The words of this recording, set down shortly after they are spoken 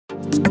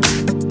Welcome,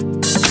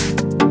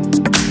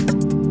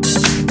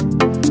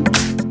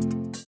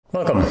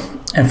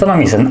 in front of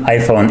me is an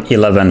iPhone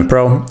 11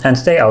 Pro, and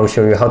today I will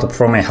show you how to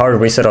perform a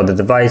hard reset of the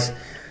device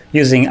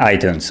using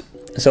iTunes.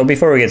 So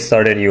before we get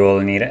started, you will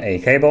need a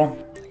cable,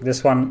 like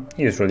this one.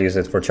 Usually use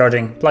it for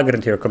charging, plug it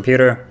into your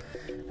computer.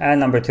 And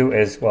number two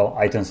is, well,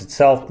 iTunes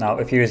itself. Now,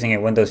 if you're using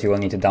a Windows, you will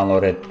need to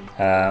download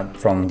it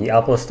from the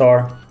Apple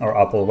Store or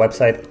Apple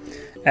website.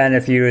 And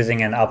if you're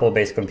using an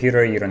Apple-based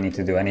computer, you don't need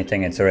to do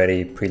anything. It's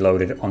already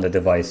preloaded on the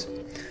device.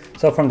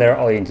 So from there,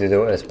 all you need to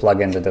do is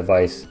plug in the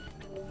device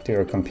to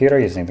your computer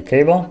using the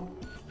cable.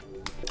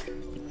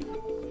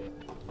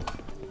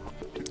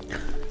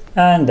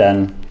 And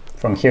then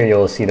from here,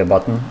 you'll see the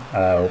button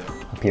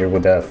appear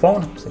with the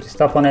phone. So just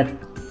tap on it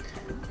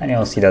and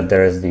you'll see that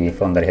there is the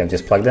phone that you have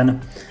just plugged in.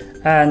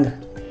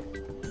 And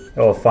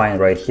you'll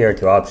find right here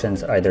two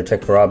options, either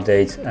check for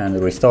updates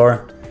and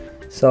restore.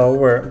 So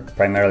we're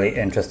primarily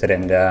interested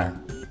in the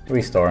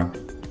restore.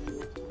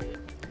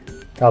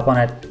 Tap on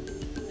it.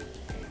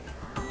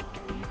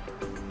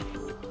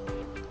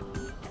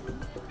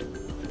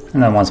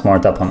 And then once more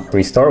tap on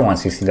restore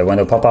once you see the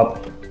window pop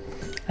up,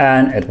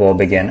 and it will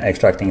begin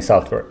extracting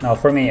software. Now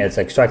for me it's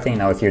extracting.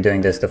 Now if you're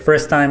doing this the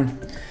first time,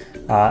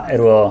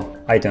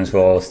 iTunes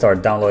will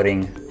start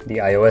downloading the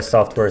iOS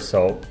software,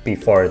 so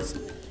before it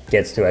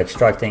gets to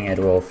extracting, it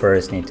will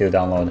first need to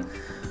download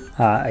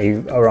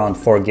around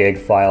 4 gig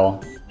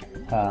file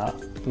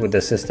with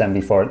the system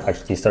before it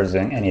actually starts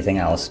doing anything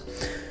else.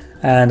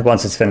 And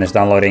once it's finished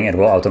downloading, it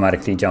will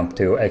automatically jump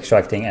to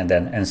extracting and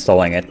then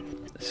installing it.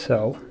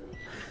 So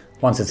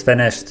once it's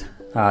finished,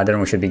 then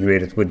we should be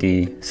greeted with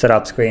the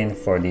setup screen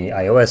for the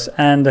iOS,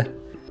 and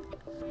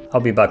I'll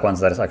be back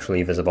once that is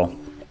actually visible.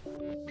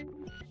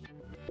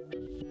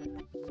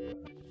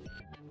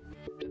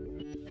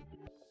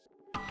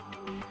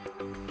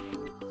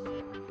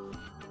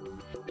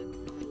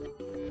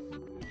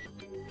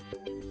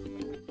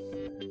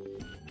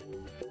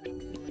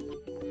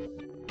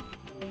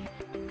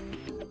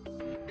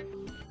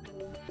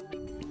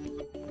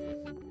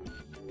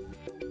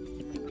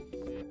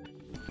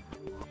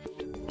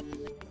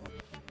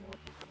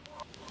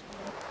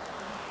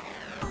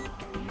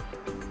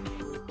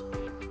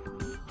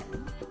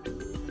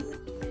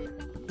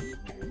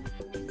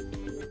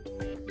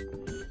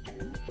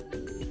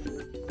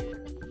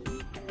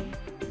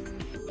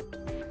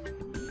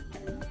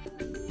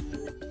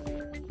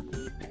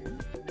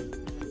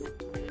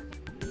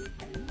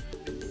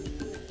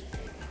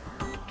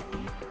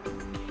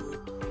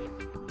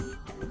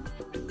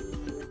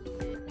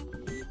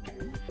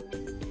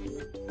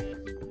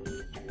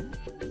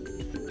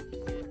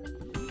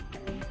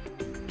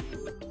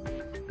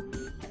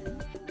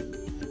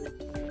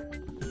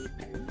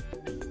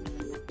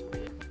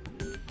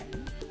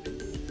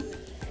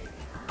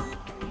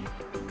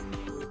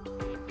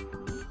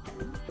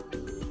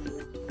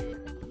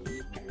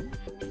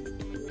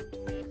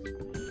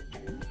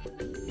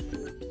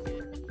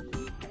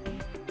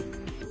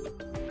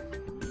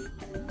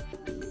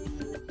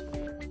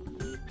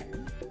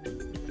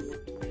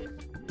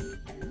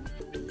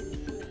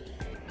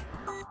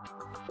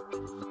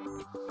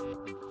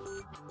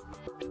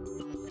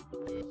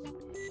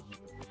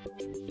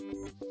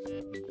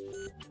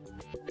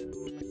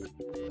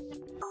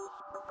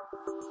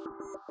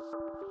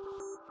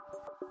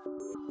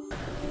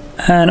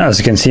 And as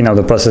you can see, now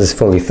the process is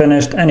fully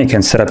finished, and you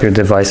can set up your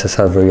devices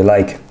however you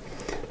like.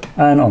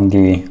 And on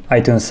the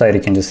iTunes side,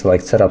 you can just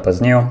select setup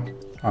as new,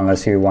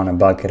 unless you want to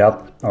back it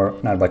up, or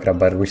not back it up,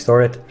 but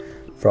restore it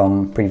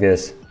from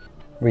previous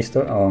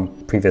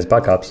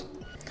backups.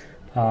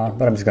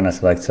 But I'm just gonna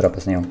select setup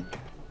as new.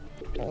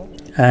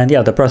 And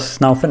yeah, the process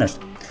is now finished.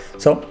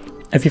 So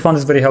if you found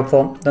this video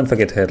helpful, don't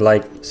forget to hit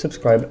like,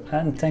 subscribe,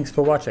 and thanks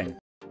for watching.